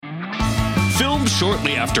Filmed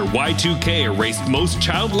shortly after Y2K erased most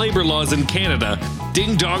child labor laws in Canada,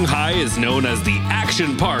 Ding Dong High is known as the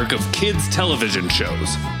action park of kids' television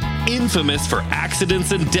shows. Infamous for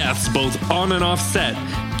accidents and deaths both on and off set,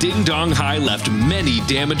 Ding Dong High left many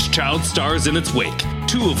damaged child stars in its wake,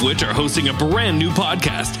 two of which are hosting a brand new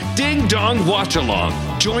podcast, Ding Dong Watch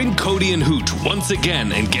Along. Join Cody and Hooch once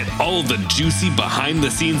again and get all the juicy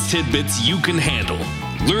behind-the-scenes tidbits you can handle.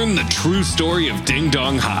 Learn the true story of Ding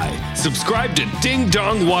Dong High. Subscribe to Ding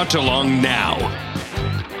Dong Watch Along now.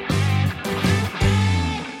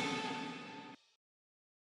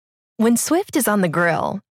 When Swift is on the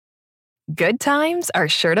grill, good times are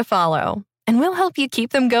sure to follow, and we'll help you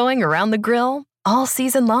keep them going around the grill all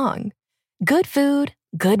season long. Good food,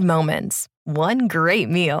 good moments, one great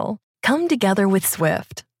meal. Come together with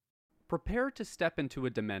Swift. Prepare to step into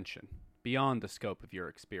a dimension beyond the scope of your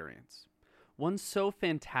experience. One so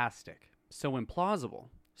fantastic, so implausible,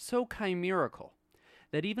 so chimerical,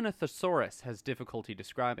 that even a thesaurus has difficulty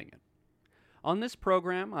describing it. On this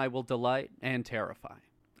program, I will delight and terrify.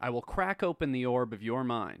 I will crack open the orb of your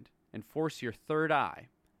mind and force your third eye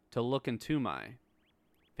to look into my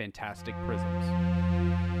fantastic prisms.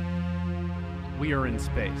 We are in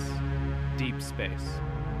space, deep space.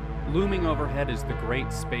 Looming overhead is the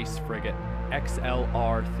great space frigate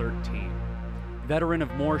XLR-13. Veteran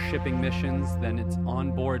of more shipping missions than its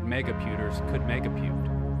onboard megaputers could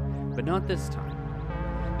megapute. But not this time.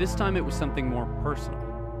 This time it was something more personal.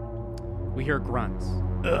 We hear grunts.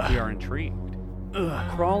 We are intrigued.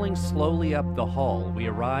 Crawling slowly up the hull, we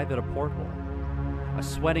arrive at a porthole. A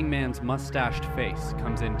sweating man's mustached face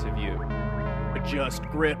comes into view. Adjust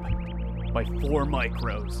grip by 4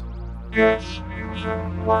 micros. Yes, user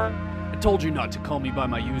 1. I told you not to call me by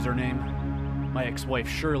my username. My ex-wife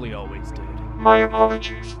Shirley always did. My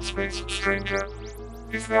apologies, Space Stranger.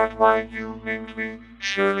 Is that why you named me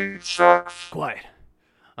Shirley Sucks? Quiet.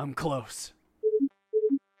 I'm close.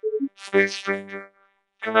 Space Stranger.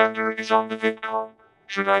 Commander is on the VidCom.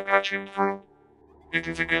 Should I patch him through? It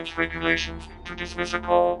is against regulations to dismiss a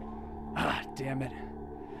call. Ah, damn it.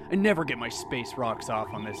 I never get my space rocks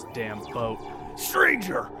off on this damn boat.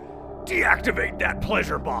 Stranger! Deactivate that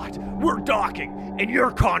pleasure bot! We're docking, and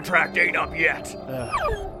your contract ain't up yet!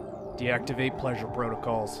 Deactivate pleasure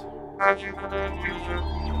protocols. As you command, user.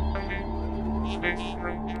 Space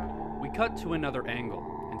Stranger. We cut to another angle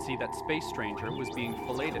and see that Space Stranger was being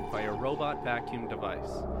filleted by a robot vacuum device.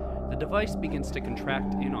 The device begins to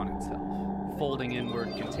contract in on itself, folding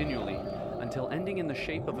inward continually until ending in the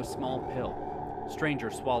shape of a small pill. Stranger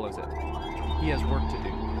swallows it. He has work to do.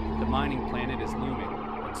 The mining planet is looming,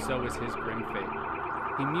 and so is his grim fate.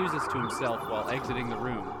 He muses to himself while exiting the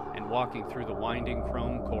room and walking through the winding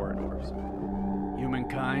chrome corridors.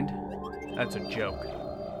 Humankind? That's a joke.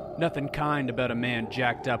 Nothing kind about a man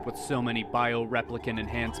jacked up with so many bioreplicant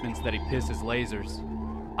enhancements that he pisses lasers.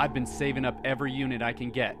 I've been saving up every unit I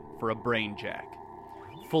can get for a brain jack.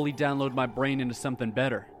 Fully download my brain into something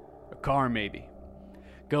better. A car, maybe.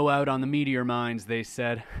 Go out on the meteor mines, they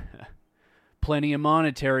said. Plenty of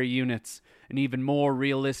monetary units, and even more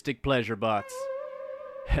realistic pleasure bots.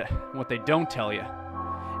 What they don't tell you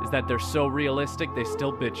is that they're so realistic they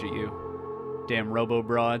still bitch at you. Damn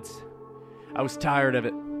robo-broads. I was tired of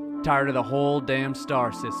it. Tired of the whole damn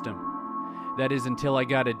star system. That is until I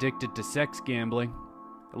got addicted to sex gambling.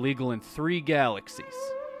 Illegal in 3 galaxies.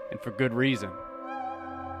 And for good reason.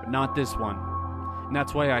 But not this one. And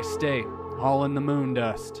that's why I stay, hauling the moon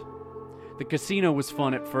dust. The casino was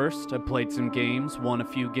fun at first. I played some games, won a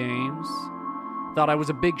few games. Thought I was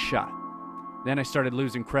a big shot. Then I started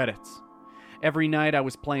losing credits. Every night I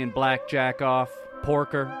was playing blackjack off,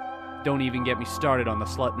 poker. Don't even get me started on the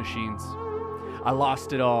slut machines. I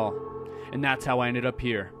lost it all. And that's how I ended up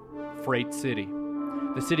here. Freight City.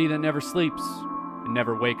 The city that never sleeps and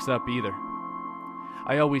never wakes up either.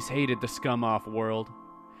 I always hated the scum-off world.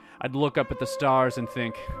 I'd look up at the stars and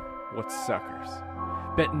think, what suckers.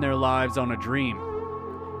 Betting their lives on a dream.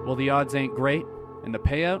 Well, the odds ain't great, and the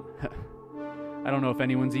payout? I don't know if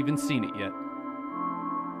anyone's even seen it yet.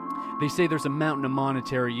 They say there's a mountain of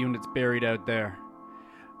monetary units buried out there.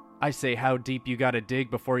 I say how deep you gotta dig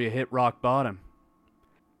before you hit rock bottom.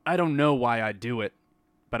 I don't know why I do it,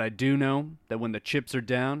 but I do know that when the chips are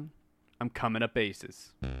down, I'm coming up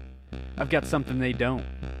aces. I've got something they don't.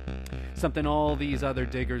 Something all these other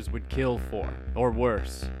diggers would kill for, or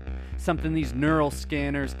worse. Something these neural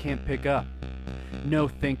scanners can't pick up. No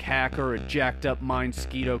think hacker or jacked up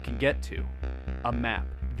Minesquito can get to. A map.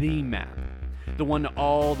 The map. The one to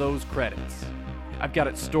all those credits. I've got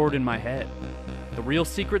it stored in my head. The real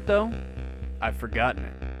secret, though? I've forgotten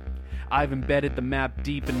it. I've embedded the map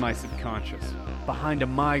deep in my subconscious, behind a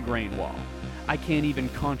migraine wall. I can't even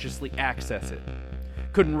consciously access it.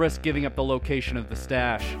 Couldn't risk giving up the location of the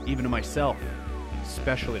stash, even to myself,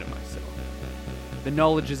 especially to myself. The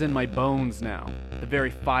knowledge is in my bones now, the very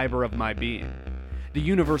fiber of my being. The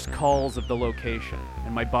universe calls of the location,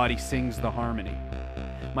 and my body sings the harmony.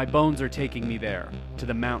 My bones are taking me there, to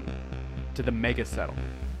the mountain, to the mega settlement.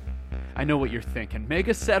 I know what you're thinking.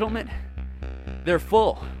 Mega settlement? They're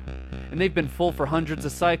full. And they've been full for hundreds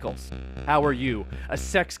of cycles. How are you, a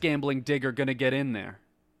sex gambling digger, gonna get in there?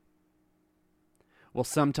 Well,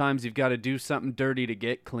 sometimes you've got to do something dirty to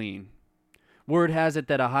get clean. Word has it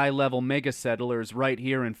that a high-level mega settler is right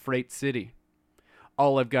here in Freight City.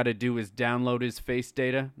 All I've got to do is download his face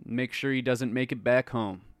data and make sure he doesn't make it back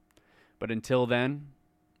home. But until then,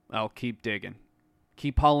 I'll keep digging.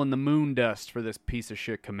 Keep hauling the moon dust for this piece of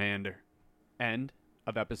shit commander. End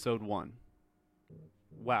of episode 1.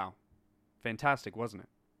 Wow. Fantastic, wasn't it?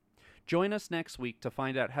 Join us next week to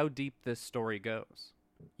find out how deep this story goes.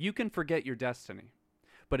 You can forget your destiny,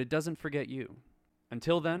 but it doesn't forget you.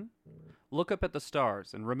 Until then, look up at the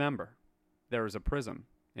stars and remember, there is a prism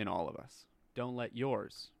in all of us. Don't let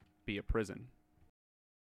yours be a prison.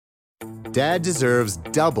 Dad deserves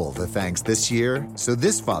double the thanks this year, so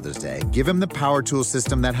this Father's Day, give him the power tool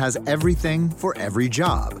system that has everything for every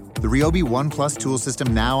job. The Ryobi One Plus tool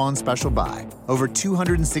system now on special buy. Over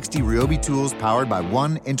 260 Ryobi tools powered by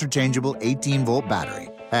one interchangeable 18-volt battery.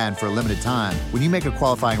 And for a limited time, when you make a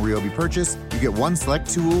qualifying Ryobi purchase, you get one select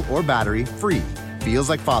tool or battery free. Feels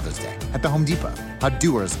like Father's Day at the Home Depot. How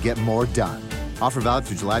doers get more done. Offer valid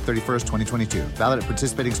through July 31st, 2022. Valid at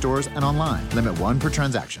participating stores and online. Limit 1 per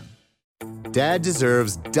transaction. Dad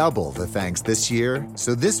deserves double the thanks this year,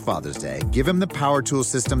 so this Father's Day, give him the power tool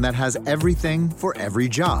system that has everything for every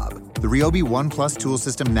job. The Ryobi One Plus tool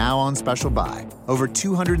system now on special buy. Over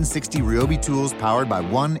 260 Ryobi tools powered by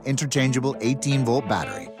one interchangeable 18-volt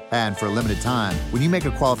battery. And for a limited time, when you make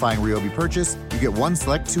a qualifying Ryobi purchase, you get one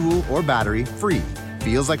select tool or battery free.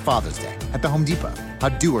 Feels like Father's Day at the Home Depot. How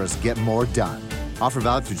doers get more done. Offer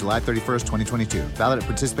valid through July 31st, 2022. Valid at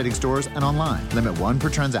participating stores and online. Limit 1 per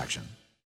transaction.